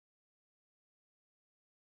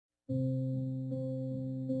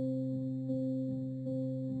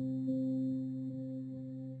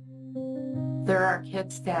There are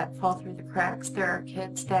kids that fall through the cracks. There are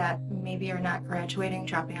kids that maybe are not graduating,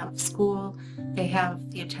 dropping out of school. They have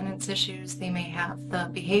the attendance issues. They may have the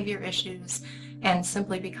behavior issues. And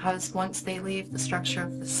simply because once they leave the structure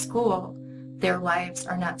of the school, their lives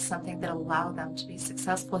are not something that allow them to be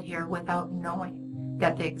successful here without knowing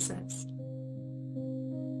that they exist.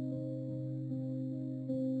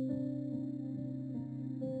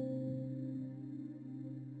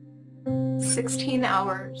 "16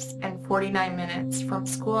 hours and 49 minutes from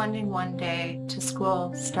school ending one day to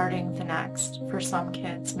school starting the next for some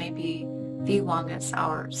kids may be the longest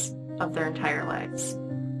hours of their entire lives.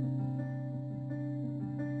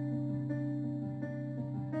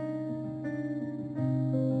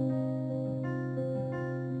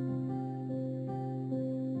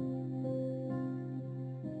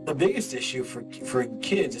 The biggest issue for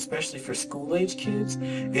kids, especially for school-age kids,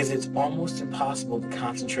 is it's almost impossible to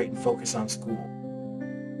concentrate and focus on school.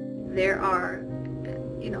 There are,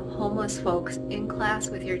 homeless folks in class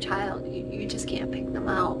with your child. You just can't pick them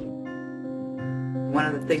out. One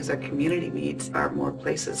of the things our community needs are more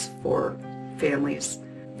places for families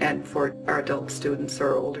and for our adult students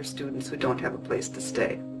or older students who don't have a place to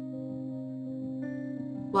stay.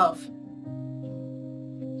 Love.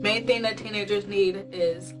 Main thing that teenagers need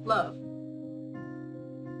is love.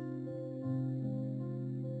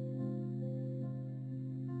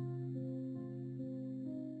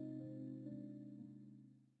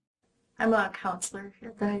 I'm a counselor here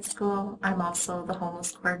at the high school. I'm also the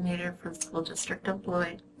homeless coordinator for the school district of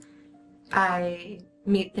Beloit. I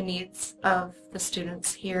meet the needs of the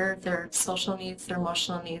students here, their social needs, their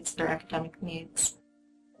emotional needs, their academic needs.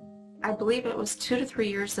 I believe it was 2 to 3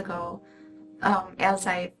 years ago, as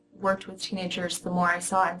I worked with teenagers, the more I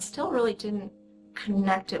saw, and still really didn't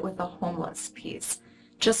connect it with the homeless piece.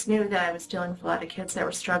 Just knew that I was dealing with a lot of kids that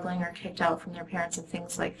were struggling or kicked out from their parents and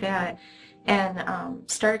things like that, and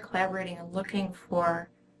started collaborating and looking for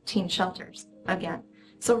teen shelters again.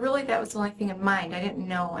 So really that was the only thing in mind. I didn't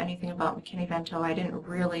know anything about McKinney-Vento. I didn't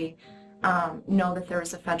really know that there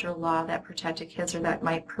was a federal law that protected kids or that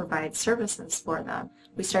might provide services for them.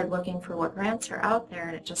 We started looking for what grants are out there,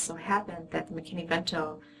 and it just so happened that the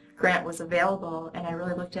McKinney-Vento grant was available, and I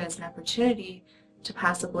really looked at it as an opportunity to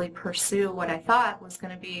possibly pursue what I thought was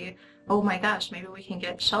going to be, oh my gosh, maybe we can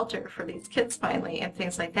get shelter for these kids finally, and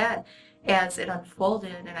things like that. As it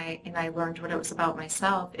unfolded and I learned what it was about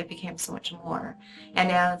myself, it became so much more.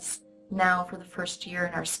 And as now for the first year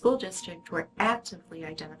in our school district, we're actively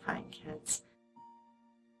identifying kids.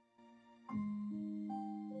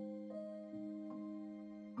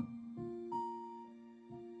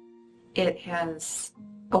 It has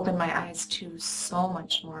opened my eyes to so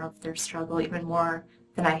much more of their struggle, even more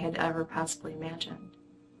than I had ever possibly imagined.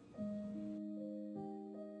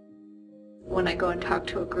 When I go and talk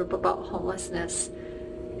to a group about homelessness,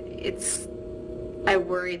 I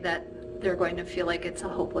worry that they're going to feel like it's a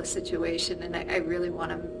hopeless situation, and I really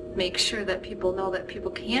want to make sure that people know that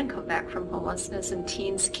people can come back from homelessness and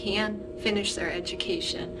teens can finish their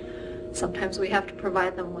education. Sometimes we have to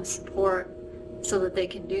provide them with support so that they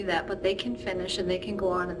can do that, but they can finish and they can go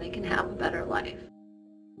on and they can have a better life.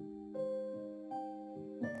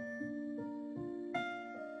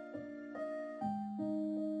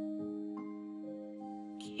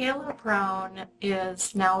 Kayla Brown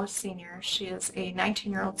is now a senior. She is a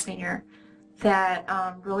 19-year-old senior that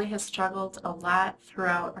really has struggled a lot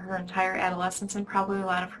throughout her entire adolescence and probably a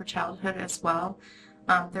lot of her childhood as well.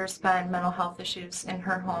 There's been mental health issues in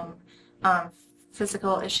her home,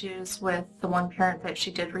 physical issues with the one parent that she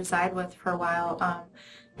did reside with for a while.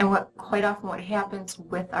 And quite often what happens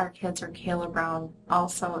with our kids, or Kayla Brown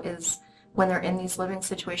also, is when they're in these living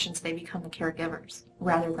situations, they become the caregivers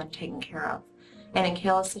rather than taken care of. And in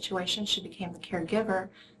Kayla's situation, she became the caregiver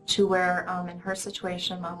to where in her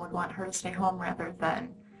situation, Mom would want her to stay home rather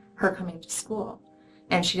than her coming to school.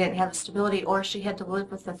 And she didn't have the stability, or she had to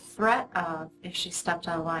live with the threat of, if she stepped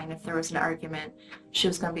out of line, if there was an argument, she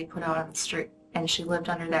was going to be put out on the street. And she lived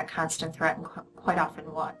under that constant threat, and quite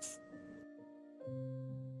often was.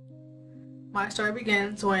 My story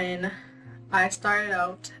begins when I started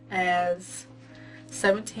out as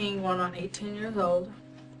 17, going on 18 years old.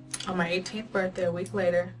 On my 18th birthday, a week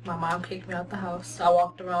later, my mom kicked me out the house. I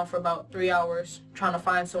walked around for about 3 hours trying to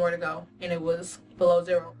find somewhere to go, and it was below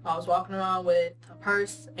zero. I was walking around with a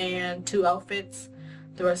purse and 2 outfits.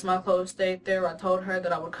 The rest of my clothes stayed there. I told her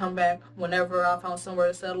that I would come back whenever I found somewhere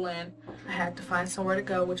to settle in. I had to find somewhere to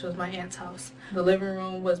go, which was my aunt's house. The living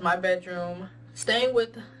room was my bedroom. Staying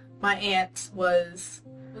with my aunt was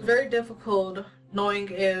very difficult knowing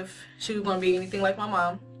if she was going to be anything like my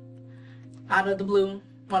mom. Out of the blue,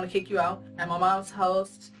 want to kick you out. At my mom's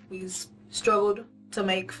house, we struggled to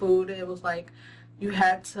make food. It was like you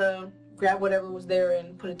had to grab whatever was there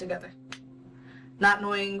and put it together. Not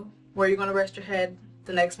knowing where you're going to rest your head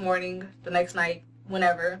the next morning, the next night,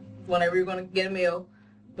 whenever you're going to get a meal,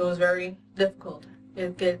 it was very difficult.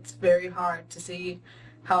 It gets very hard to see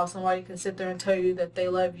how somebody can sit there and tell you that they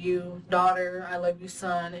love you, daughter, I love you,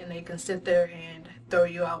 son, and they can sit there and throw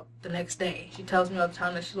you out the next day. She tells me all the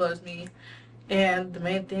time that she loves me, and the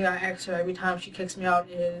main thing I ask her every time she kicks me out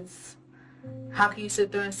is, how can you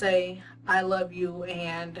sit there and say, I love you,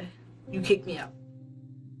 and you kick me out?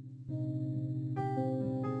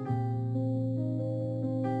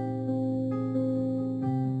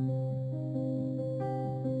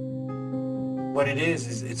 What it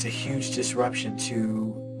is it's a huge disruption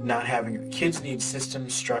to not having, kids need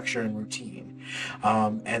systems, structure, and routine,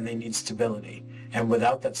 and they need stability. And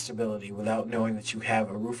without that stability, without knowing that you have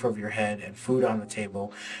a roof over your head and food on the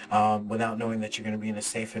table, without knowing that you're going to be in a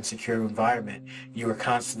safe and secure environment, you are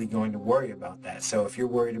constantly going to worry about that. So if you're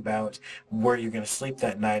worried about where you're going to sleep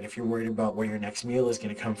that night, if you're worried about where your next meal is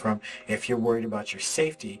going to come from, if you're worried about your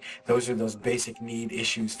safety, those are those basic need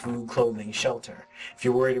issues: food, clothing, shelter. If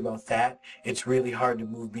you're worried about that, it's really hard to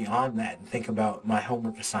move beyond that and think about my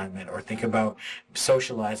homework assignment, or think about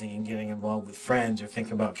socializing and getting involved with friends, or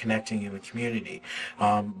think about connecting in the community.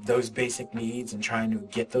 Those basic needs and trying to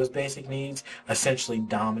get those basic needs essentially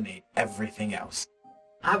dominate everything else.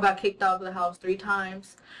 I got kicked out of the house 3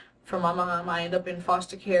 times from my mom. I ended up in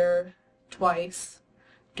foster care twice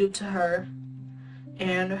due to her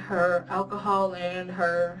and her alcohol and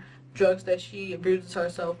her drugs that she abuses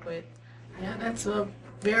herself with. Yeah, that's a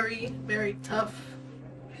very, very tough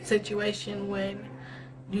situation when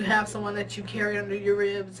you have someone that you carry under your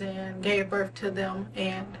ribs and gave birth to them,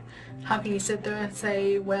 and how can you sit there and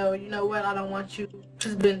say, well, you know what, I don't want you.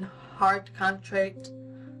 It's been hard to concentrate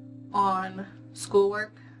on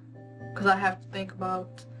schoolwork because I have to think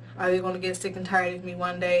about, are they going to get sick and tired of me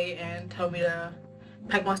one day and tell me to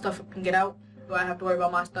pack my stuff up and get out? Do I have to worry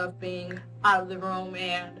about my stuff being out of the room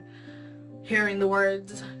and hearing the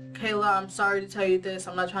words, Kayla, I'm sorry to tell you this,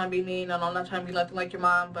 I'm not trying to be mean, and I'm not trying to be nothing like your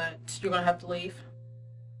mom, but you're going to have to leave?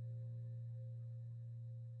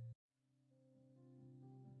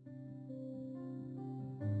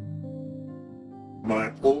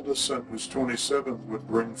 My oldest son, who's 27, would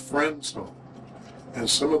bring friends home, and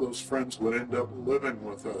some of those friends would end up living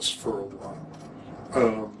with us for a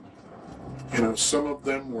while. Some of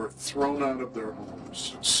them were thrown out of their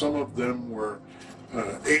homes. Some of them were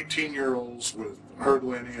 18-year-olds with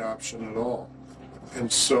hardly any option at all. And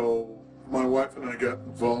so my wife and I got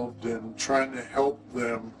involved in trying to help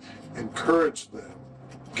them, encourage them,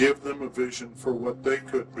 give them a vision for what they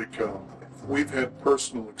could become. We've had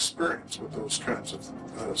personal experience with those kinds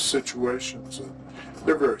of situations, and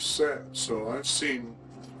they're very sad. So I've seen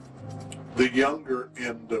the younger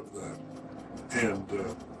end of that, and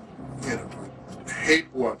I hate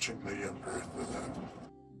watching the younger end of that.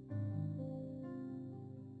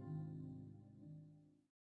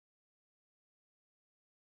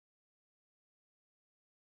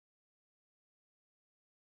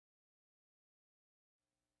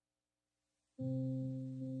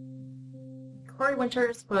 Cory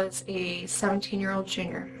Winters was a 17-year-old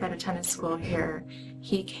junior that attended school here.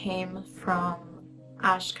 He came from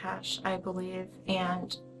Oshkosh, I believe,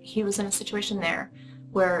 and he was in a situation there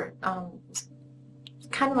where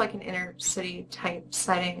kind of like an inner city type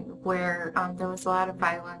setting where there was a lot of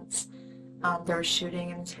violence. There was shooting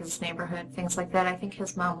in his neighborhood, things like that. I think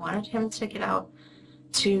his mom wanted him to get out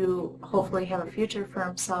to hopefully have a future for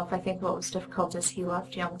himself. I think what was difficult is he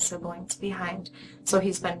left young siblings behind, so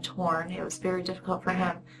he's been torn. It was very difficult for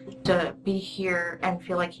him to be here and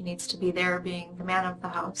feel like he needs to be there, being the man of the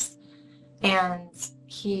house. And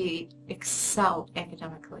he excelled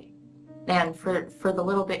academically. And for the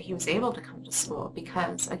little bit he was able to come to school,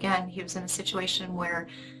 because again, he was in a situation where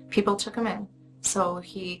people took him in. So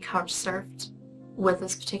he couch surfed with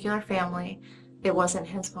this particular family. It wasn't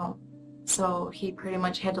his home. So he pretty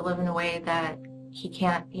much had to live in a way that he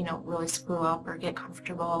can't, really screw up or get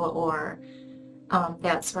comfortable or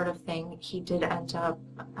that sort of thing. He did end up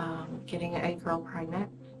getting a girl pregnant,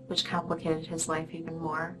 which complicated his life even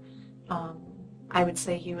more. I would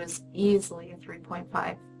say he was easily a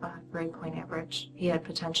 3.5 grade point average. He had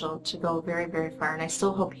potential to go very, very far, and I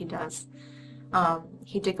still hope he does.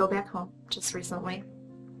 He did go back home just recently.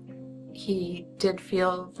 He did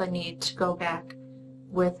feel the need to go back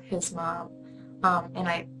with his mom, and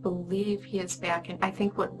I believe he is back, and I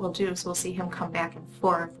think what we'll do is we'll see him come back and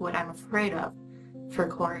forth. What I'm afraid of for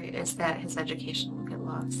Cory is that his education will get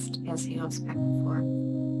lost as he goes back and forth.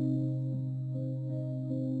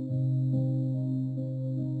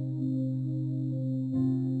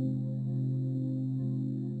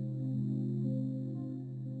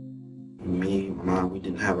 Me and my mom, we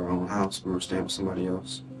didn't have our own house. We were staying with somebody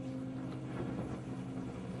else.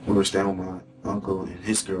 We were staying with my uncle and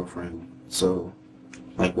his girlfriend. So,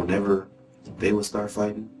 like, whenever they would start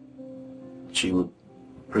fighting, she would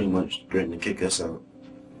pretty much threaten to kick us out.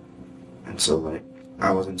 And so, like,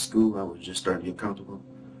 I was in school, I was just starting to get comfortable.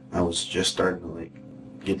 I was just starting to, like,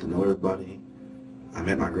 get to know everybody. I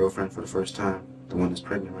met my girlfriend for the first time, the one that's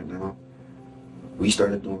pregnant right now. We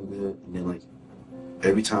started doing good, and then, like,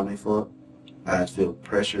 every time they fought, I'd feel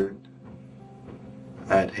pressured.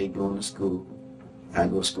 I'd hate going to school.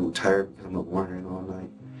 I'd go to school tired because I'm up wondering all night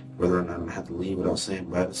whether or not I'm going to have to leave without saying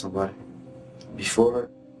bye to somebody.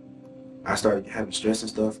 Before I started having stress and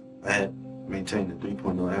stuff, I had maintained a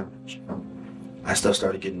 3.0 average. As stuff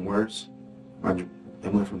started getting worse, it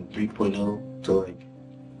went from 3.0 to like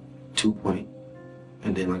 2 point,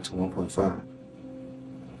 and then like to 1.5.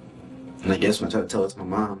 And I guess when I try to tell it to my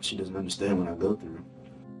mom, she doesn't understand what I go through.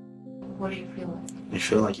 What do you feel like? You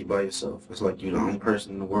feel like you're by yourself. It's like you're the only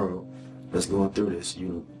person in the world that's going through this.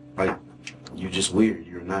 You're just weird.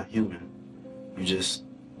 You're not human. You're just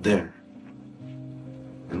there.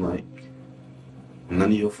 And like,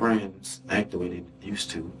 none of your friends act the way they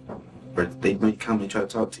used to. Or they might come and try to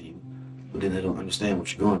talk to you, but then they don't understand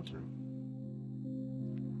what you're going through.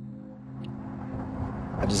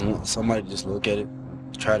 I just want somebody to just look at it,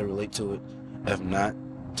 try to relate to it. If not,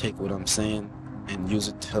 take what I'm saying and use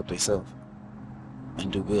it to help themselves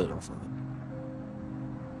and do good off of it.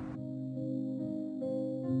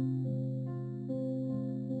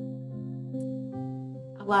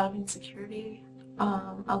 A lot of insecurity,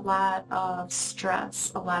 a lot of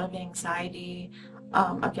stress, a lot of anxiety.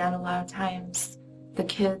 Again, a lot of times the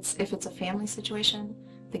kids, if it's a family situation,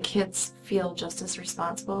 the kids feel just as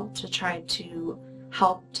responsible to try to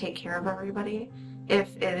help take care of everybody.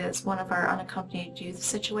 If it is one of our unaccompanied youth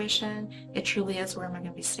situation, it truly is, where am I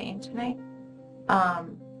going to be staying tonight?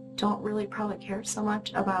 Don't really probably care so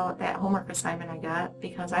much about that homework assignment I got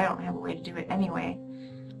because I don't have a way to do it anyway.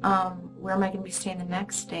 Where am I going to be staying the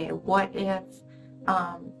next day? What if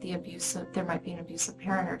there might be an abusive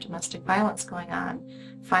parent or domestic violence going on,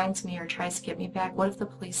 finds me or tries to get me back? What if the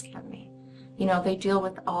police get me? You know, they deal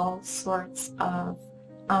with all sorts of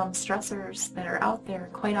stressors that are out there.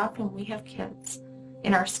 Quite often we have kids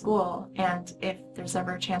in our school, and if there's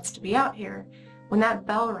ever a chance to be out here, when that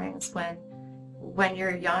bell rings, when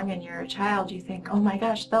you're young and you're a child, you think, oh my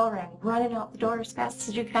gosh, bell rang, running out the door as fast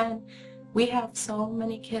as you can. We have so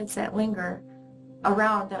many kids that linger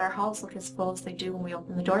around that our halls look as full as they do when we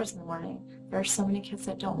open the doors in the morning. There are so many kids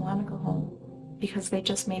that don't want to go home because they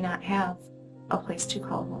just may not have a place to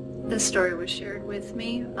call home. This story was shared with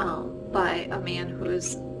me by a man who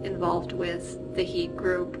is involved with the HEAT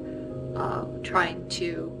group, trying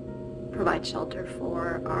to provide shelter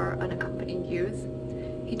for our unaccompanied youth.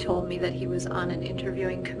 He told me that he was on an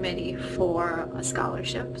interviewing committee for a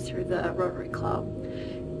scholarship through the Rotary Club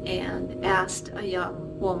and asked a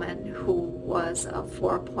young woman who was a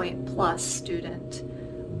 4-point+ student,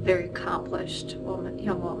 very accomplished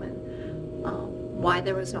young woman, why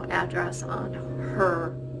there was no address on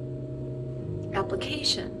her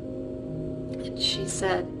application. And she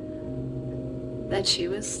said that she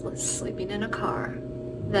was sleeping in a car,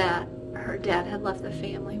 that her dad had left the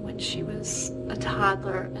family when she was a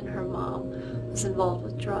toddler and her mom was involved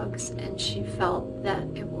with drugs, and she felt that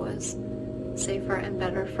it was safer and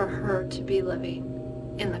better for her to be living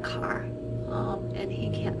in the car. And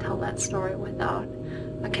he can't tell that story without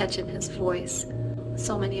a catch in his voice.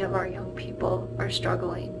 So many of our young people are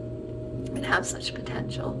struggling and have such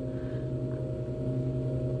potential.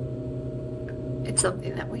 It's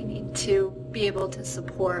something that we need to be able to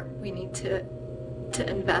support. We need to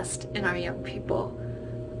invest in our young people.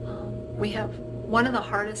 One of the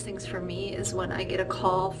hardest things for me is when I get a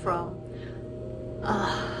call from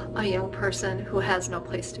a young person who has no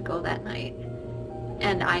place to go that night,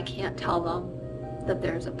 and I can't tell them that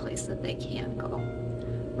there's a place that they can go.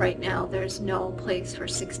 Right now, there's no place for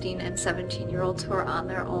 16 and 17-year-olds who are on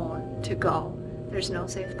their own to go. There's no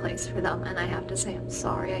safe place for them, and I have to say, I'm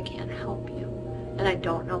sorry, I can't help you. And I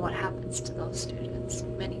don't know what happens to those students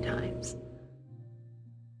many times.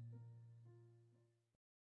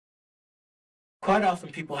 Quite often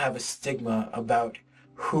people have a stigma about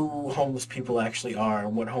who homeless people actually are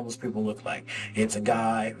and what homeless people look like. It's a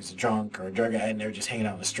guy who's a drunk or a drug addict and they're just hanging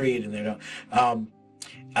out on the street and they don't.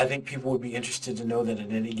 I think people would be interested to know that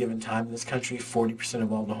at any given time in this country, 40%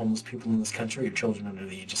 of all the homeless people in this country are children under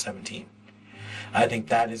the age of 17. I think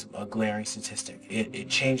that is a glaring statistic. It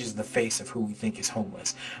changes the face of who we think is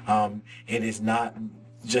homeless. It is not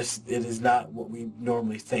what we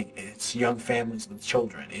normally think. It's young families with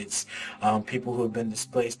children. It's people who have been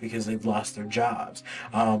displaced because they've lost their jobs.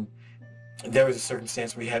 There was a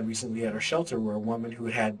circumstance we had recently at our shelter where a woman who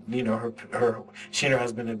had, she and her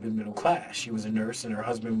husband had been middle class. She was a nurse and her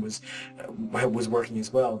husband was working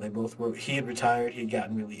as well. They both were. He had retired. He had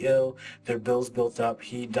gotten really ill. Their bills built up.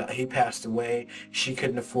 He passed away. She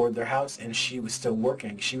couldn't afford their house, and she was still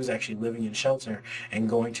working. She was actually living in shelter and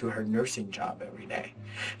going to her nursing job every day.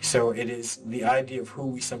 So it is the idea of who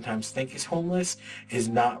we sometimes think is homeless is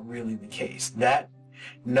not really the case. That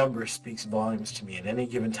number speaks volumes to me. At any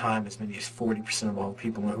given time, as many as 40% of all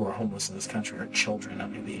people who are homeless in this country are children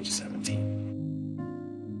under the age of 17.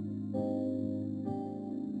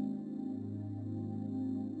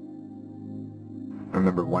 I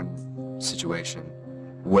remember one situation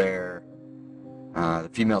where the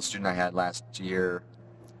female student I had last year,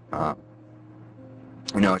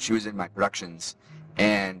 she was in my productions,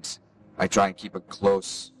 and I try and keep a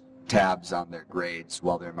close tabs on their grades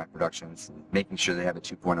while they're in my productions, and making sure they have a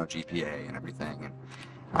 2.0 GPA and everything. And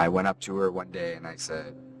I went up to her one day and I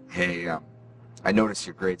said, hey, I noticed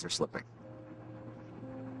your grades are slipping.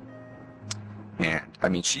 And, I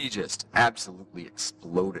mean, she just absolutely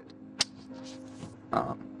exploded.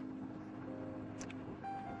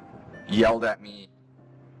 Yelled at me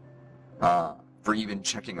for even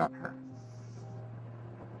checking on her.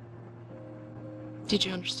 Did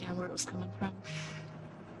you understand where it was coming from?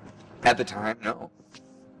 At the time, no.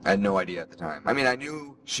 I had no idea at the time. I mean, I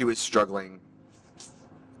knew she was struggling,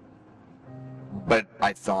 but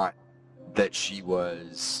I thought that she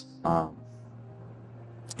was,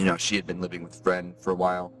 she had been living with a friend for a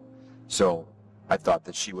while, so I thought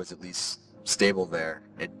that she was at least stable there.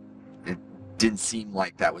 It didn't seem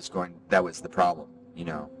like that was the problem,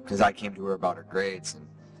 because I came to her about her grades,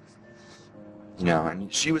 and, I mean,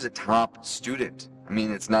 she was a top student. I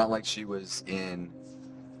mean, it's not like she was in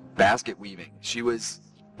basket weaving. She was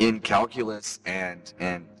in calculus and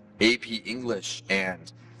AP English,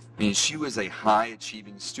 and I mean, she was a high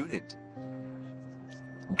achieving student,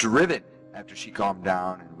 driven. After she calmed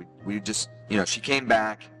down, and we just, she came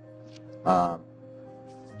back to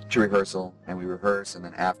rehearsal, and we rehearsed, and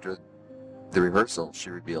then after the rehearsal, she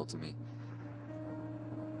revealed to me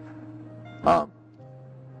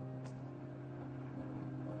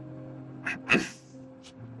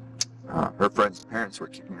her friend's parents were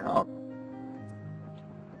kicking her out.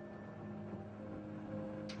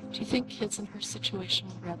 Do you think kids in her situation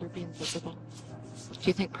would rather be invisible? Do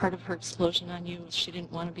you think part of her explosion on you was she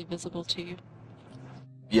didn't want to be visible to you?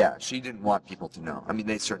 Yeah, she didn't want people to know. I mean,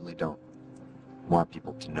 they certainly don't want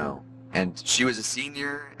people to know. And she was a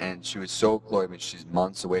senior, and she was so close. I mean, she's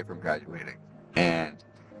months away from graduating. And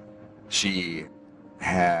she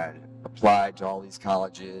had applied to all these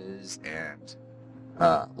colleges, and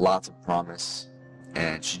lots of promise,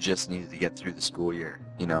 and she just needed to get through the school year,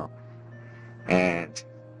 and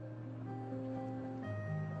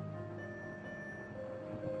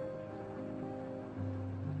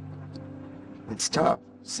it's tough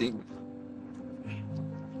seeing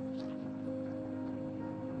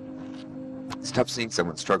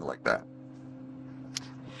someone struggle like that.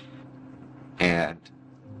 And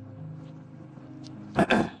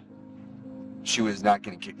she was not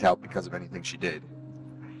getting kicked out because of anything she did.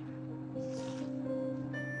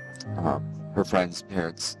 Her friend's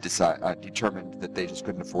parents determined that they just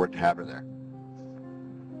couldn't afford to have her there.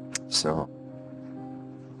 So,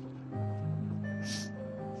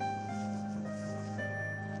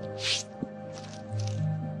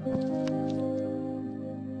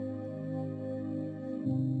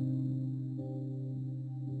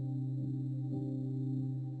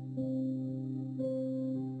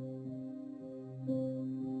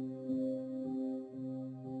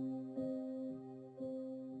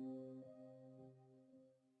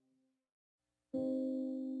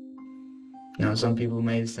 some people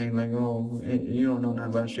may think like, oh, you don't know nothing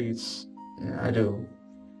about streets. Yeah, I do.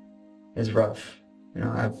 It's rough.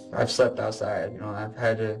 I've slept outside. I've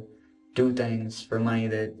had to do things for money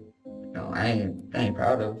that, I ain't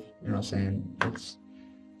proud of. You know what I'm saying?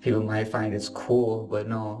 People might find it's cool, but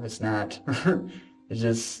no, it's not. it's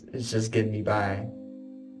just getting me by,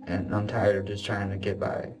 and I'm tired of just trying to get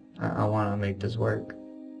by. I want to make this work.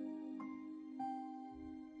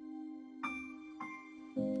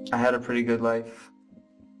 I had a pretty good life,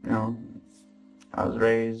 I was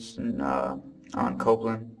raised on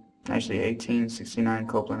Copeland, actually 1869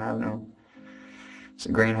 Copeland Avenue. It's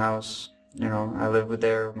a greenhouse. You know, I lived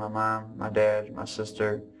there with my mom, my dad, my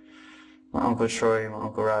sister, my Uncle Troy, my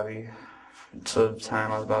Uncle Robbie. Until the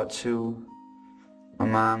time I was about 2. My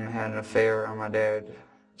mom had an affair on my dad.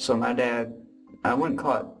 So my dad, I wouldn't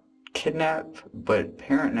call it kidnap, but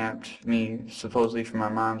parent napped me supposedly from my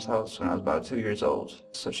mom's house when I was about 2 years old.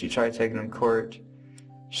 So she tried taking him to court.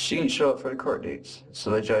 She didn't show up for the court dates. So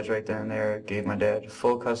the judge right then and there gave my dad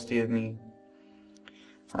full custody of me.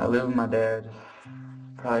 I lived with my dad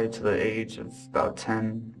probably to the age of about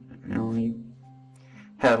 10. You know, he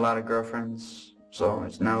had a lot of girlfriends, so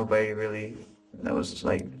it's nobody really that was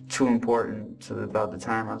like too important to about the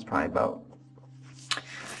time I was probably about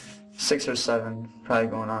 6 or 7, probably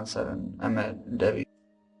going on 7. I met Debbie,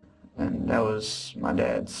 and that was my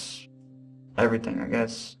dad's everything, I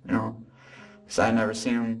guess, you know, because I never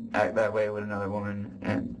seen him act that way with another woman,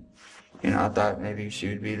 and you know, I thought maybe she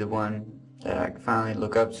would be the one that I could finally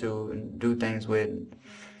look up to and do things with.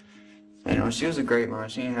 And, you know, she was a great mom.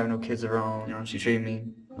 She didn't have no kids of her own. You know, she treated me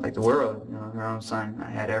like the world. You know, her own son. I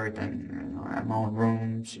had everything. You know, I had my own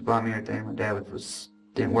room. She bought me everything. My dad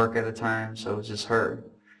didn't work at the time, so it was just her.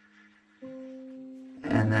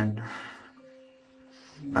 And then,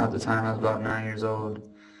 about the time I was about 9 years old,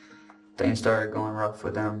 things started going rough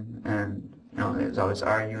with them, and you know, they was always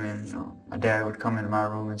arguing. You know, my dad would come into my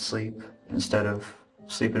room and sleep instead of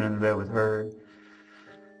sleeping in the bed with her.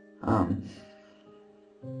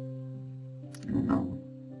 You know,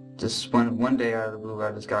 just one day out of the blue,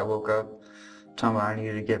 I just woke up, talking about I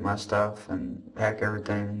needed to get my stuff and pack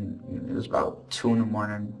everything. It was about 2 in the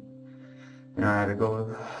morning. You know, I had to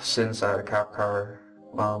go sit inside a cop car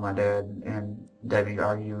while my dad and Debbie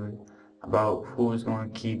argued about who was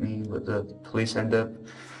going to keep me, but the police ended up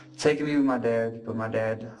taking me with my dad, but my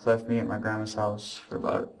dad left me at my grandma's house for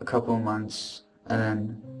about a couple of months. And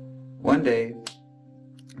then one day,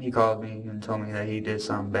 he called me and told me that he did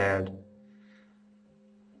something bad.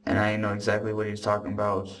 And I didn't know exactly what he was talking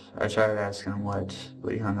about. I tried asking him what,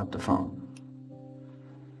 but he hung up the phone.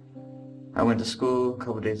 I went to school a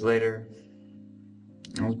couple of days later.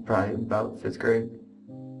 I was probably about 5th grade.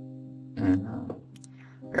 And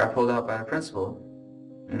I got pulled out by the principal.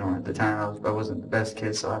 You know, at the time I wasn't the best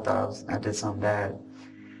kid, so I thought I did something bad.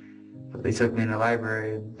 But they took me in the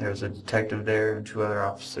library, and there was a detective there and 2 other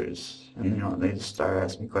officers. And, you know, they just started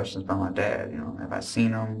asking me questions about my dad. You know, have I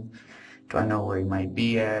seen him? Do I know where he might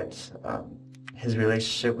be at? His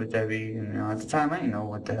relationship with Debbie. And, you know, at the time I didn't know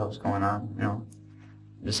what the hell was going on. You know,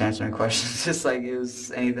 just answering questions just like it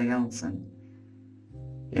was anything else. And,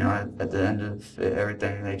 you know, at the end of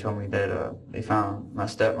everything, they told me that they found my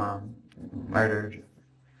stepmom murdered.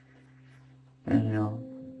 And, you know,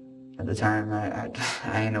 at the time, I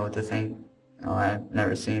didn't know what to think. You know, I had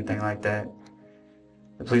never seen anything like that.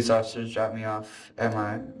 The police officers dropped me off at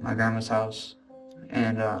my grandma's house.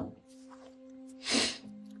 And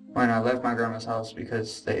when I left my grandma's house,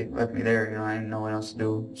 because they left me there, you know, I didn't know what else to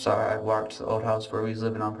do. So I walked to the old house where we was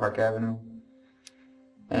living on Park Avenue.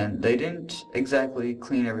 And they didn't exactly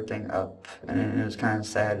clean everything up, and it was kind of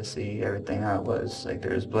sad to see everything how it was. Like,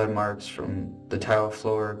 there's blood marks from the tile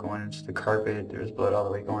floor going into the carpet. There's blood all the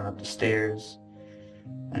way going up the stairs,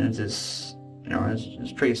 and it just, you know, it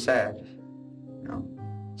was pretty sad, you know.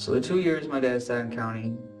 So the 2 years my dad stayed in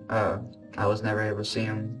county, I was never able to see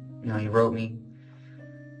him. You know, he wrote me,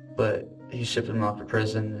 but he shipped him off to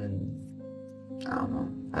prison, and I don't know.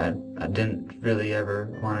 I didn't really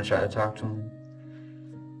ever want to try to talk to him.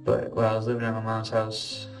 But while I was living at my mom's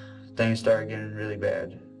house, things started getting really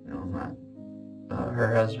bad. You know,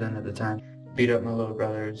 her husband at the time beat up my little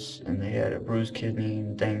brothers, and they had a bruised kidney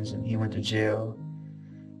and things, and he went to jail.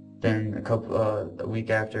 Then a week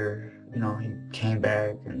after, you know, he came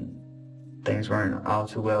back, and things weren't all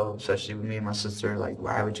too well, especially with me and my sister. Like,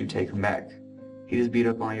 why would you take him back? He just beat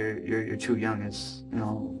up on your 2 youngest. You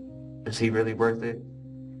know, is he really worth it?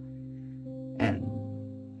 And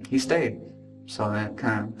he stayed. So that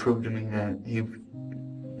kind of proved to me that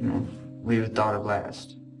we were thought of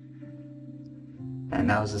last. And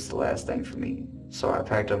that was just the last thing for me. So I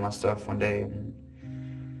packed up my stuff one day and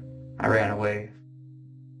I ran away.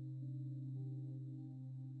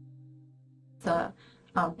 The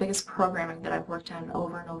biggest programming that I've worked on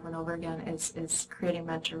over and over and over again is creating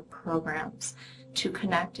mentor programs to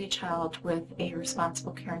connect a child with a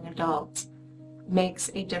responsible, caring adult. Makes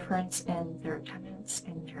a difference in their attendance,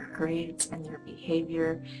 in their grades, in their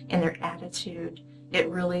behavior, in their attitude. It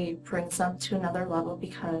really brings them to another level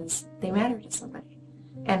because they matter to somebody.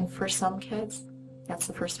 And for some kids, that's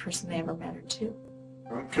the first person they ever mattered to.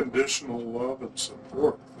 Unconditional love and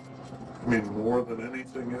support. I mean, more than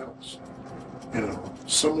anything else. You know,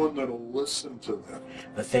 someone that'll listen to them.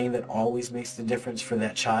 The thing that always makes the difference for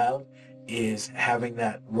that child is having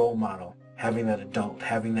that role model, having that adult,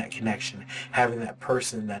 having that connection, having that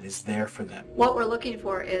person that is there for them. What we're looking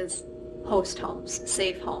for is host homes,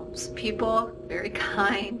 safe homes, people, very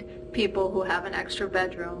kind people who have an extra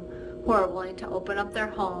bedroom, who are willing to open up their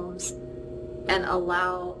homes and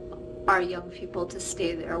allow our young people to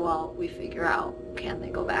stay there while we figure out, can they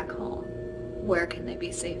go back home? Where can they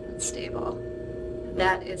be safe and stable?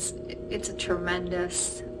 It's a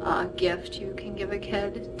tremendous gift you can give a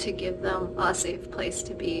kid, to give them a safe place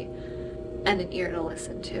to be and an ear to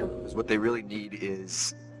listen to. What they really need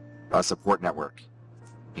is a support network.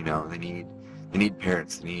 You know, they need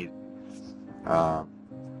parents, they need, or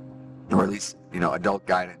at least, you know, adult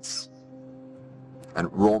guidance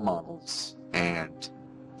and role models and,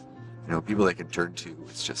 you know, people they can turn to.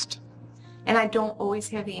 It's just... And I don't always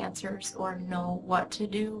have the answers or know what to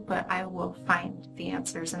do, but I will find the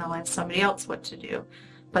answers and I'll ask somebody else what to do.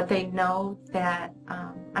 But they know that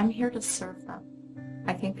I'm here to serve them.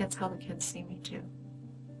 I think that's how the kids see me too.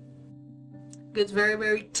 It's very,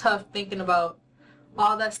 very tough thinking about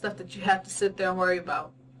all that stuff that you have to sit there and worry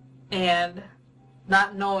about. And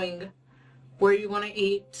not knowing where you're going to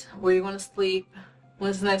eat, where you're going to sleep,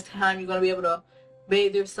 when's the next time you're going to be able to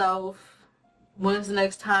bathe yourself, when's the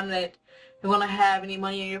next time that you're going to have any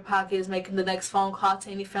money in your pockets, making the next phone call to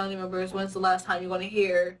any family members, when's the last time you're going to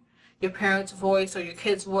hear your parents' voice or your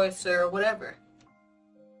kid's voice or whatever.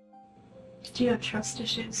 Do you have trust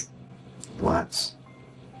issues? Lots.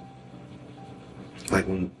 Like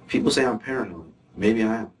when people say I'm paranoid, maybe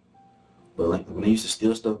I am. But like when they used to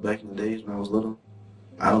steal stuff back in the days when I was little,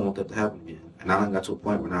 I don't want that to happen again. And I done got to a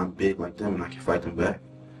point where now I'm big like them and I can fight them back.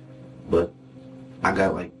 But I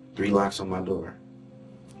got like 3 locks on my door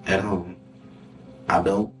at home. I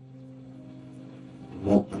don't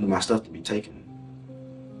want none of my stuff to be taken.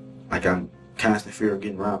 Like I'm constant fear of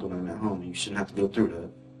getting robbed when I'm at home, and you shouldn't have to go through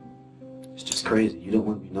that. It's just crazy. You don't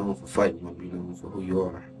want to be known for fighting, you want to be known for who you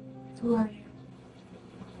are. Who are you?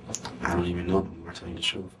 I don't even know no more, to tell you the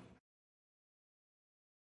truth.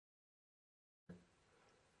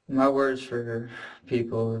 My words for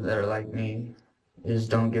people that are like me is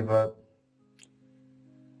don't give up.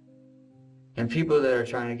 And people that are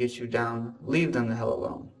trying to get you down, leave them the hell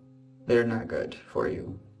alone. They're not good for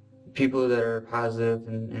you. People that are positive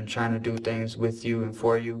and trying to do things with you and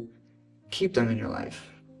for you, keep them in your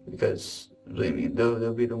life. Because, believe me,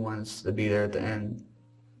 they'll be the ones to be there at the end,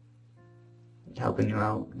 helping you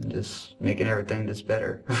out and just making everything just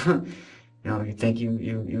better. You know, you think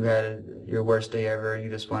you had your worst day ever and you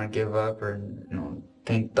just want to give up, or, you know,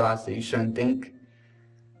 think thoughts that you shouldn't think.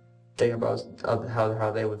 Think about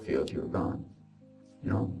how they would feel if you were gone. You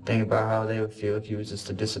know, think about how they would feel if you was just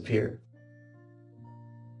to disappear.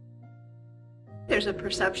 There's a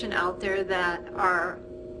perception out there that our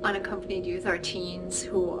unaccompanied youth, our teens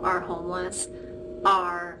who are homeless,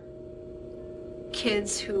 are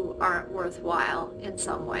kids who aren't worthwhile in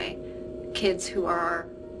some way, kids who are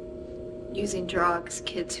using drugs,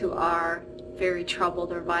 kids who are very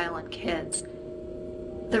troubled or violent kids.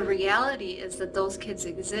 The reality is that those kids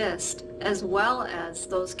exist, as well as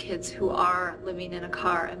those kids who are living in a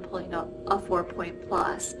car and pulling up a 4-point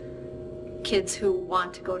plus, kids who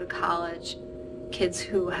want to go to college, kids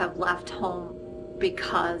who have left home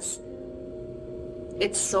because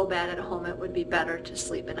it's so bad at home it would be better to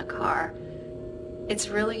sleep in a car. It's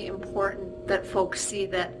really important that folks see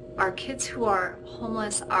that our kids who are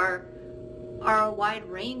homeless are a wide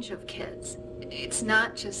range of kids. It's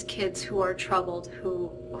not just kids who are troubled,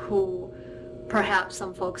 who perhaps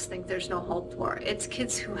some folks think there's no hope for. It's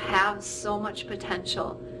kids who have so much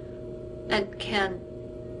potential and can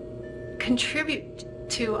contribute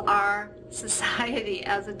to our society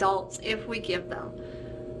as adults if we give them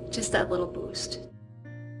just that little boost.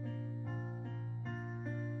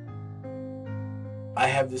 I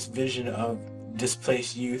have this vision of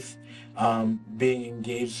displaced youth being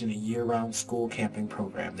engaged in a year-round school camping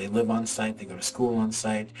program. They live on site, they go to school on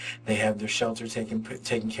site, they have their shelter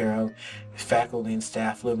taken care of, faculty and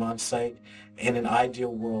staff live on site. In an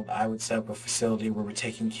ideal world, I would set up a facility where we're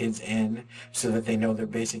taking kids in so that they know their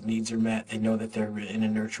basic needs are met, they know that they're in a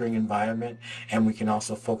nurturing environment, and we can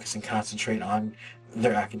also focus and concentrate on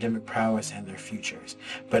their academic prowess and their futures.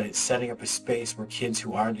 But it's setting up a space where kids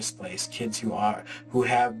who are displaced, kids who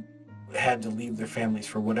have had to leave their families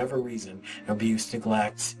for whatever reason, abuse,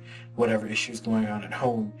 neglect, whatever issues going on at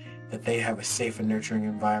home, that they have a safe and nurturing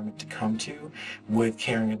environment to come to with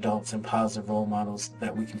caring adults and positive role models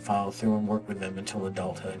that we can follow through and work with them until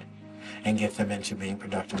adulthood. and get them into being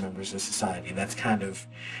productive members of society. That's kind of,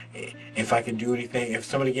 if I could do anything, if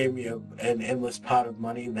somebody gave me an endless pot of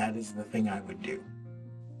money, that is the thing I would do.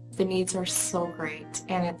 The needs are so great,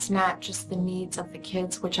 and it's not just the needs of the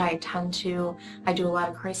kids, which I do a lot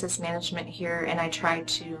of crisis management here, and I try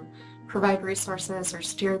to provide resources or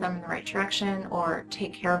steer them in the right direction or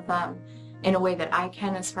take care of them in a way that I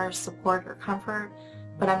can as far as support or comfort,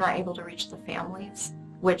 but I'm not able to reach the families,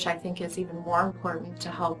 which I think is even more important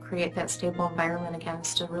to help create that stable environment again,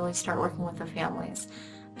 is to really start working with the families.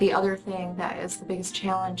 The other thing that is the biggest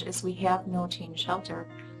challenge is we have no teen shelter.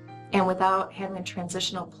 And without having a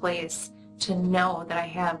transitional place to know that I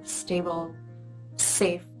have stable,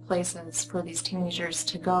 safe places for these teenagers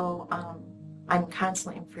to go, I'm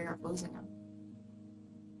constantly in fear of losing them.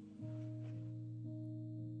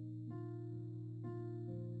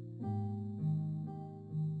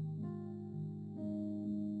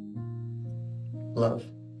 Love.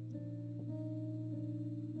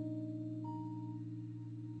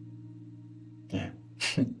 Yeah.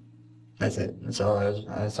 That's it. That's all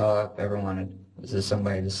I've ever wanted. Was just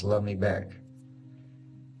somebody just to love me back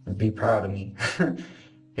and be proud of me.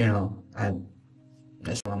 You know, I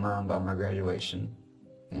asked my mom about my graduation,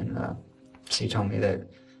 and she told me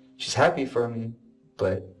that she's happy for me,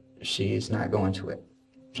 but she's not going to it.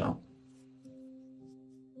 So.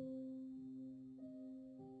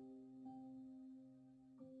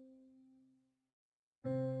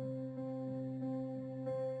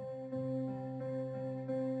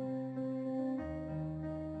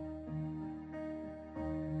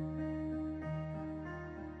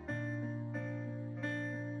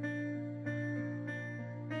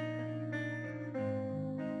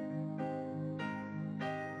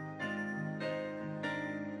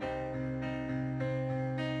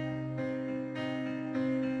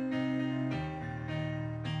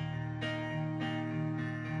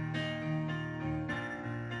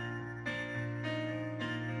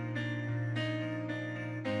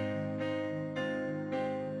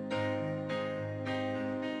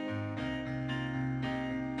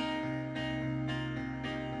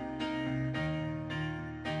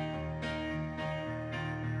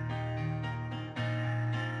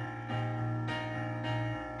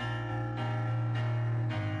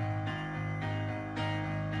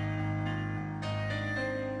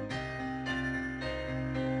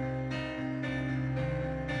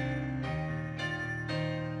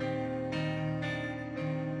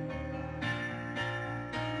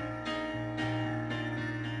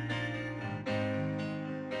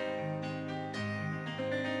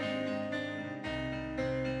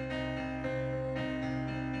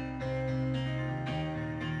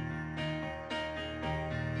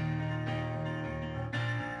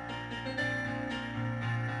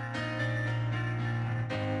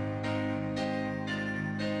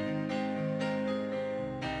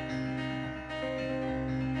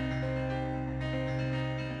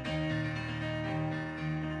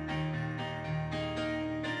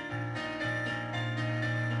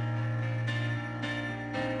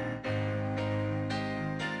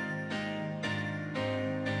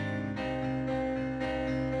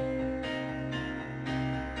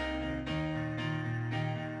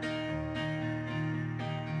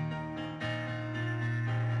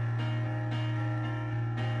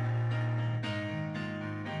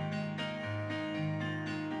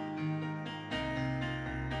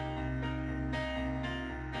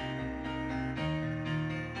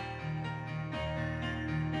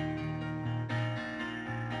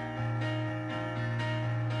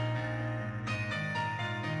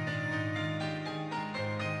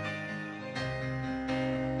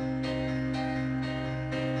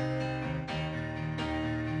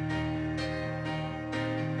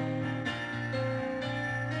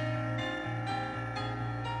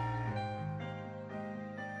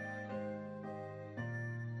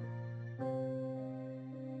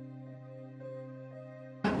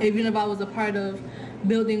 Even if I was a part of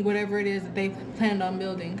building whatever it is that they planned on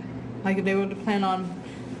building. Like if they were to plan on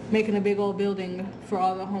making a big old building for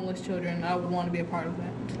all the homeless children, I would want to be a part of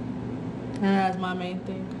that. And that's my main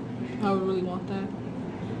thing. I would really want that.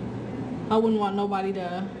 I wouldn't want nobody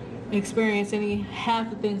to experience half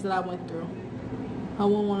the things that I went through. I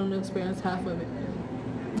wouldn't want them to experience half of it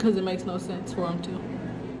because it makes no sense for them to.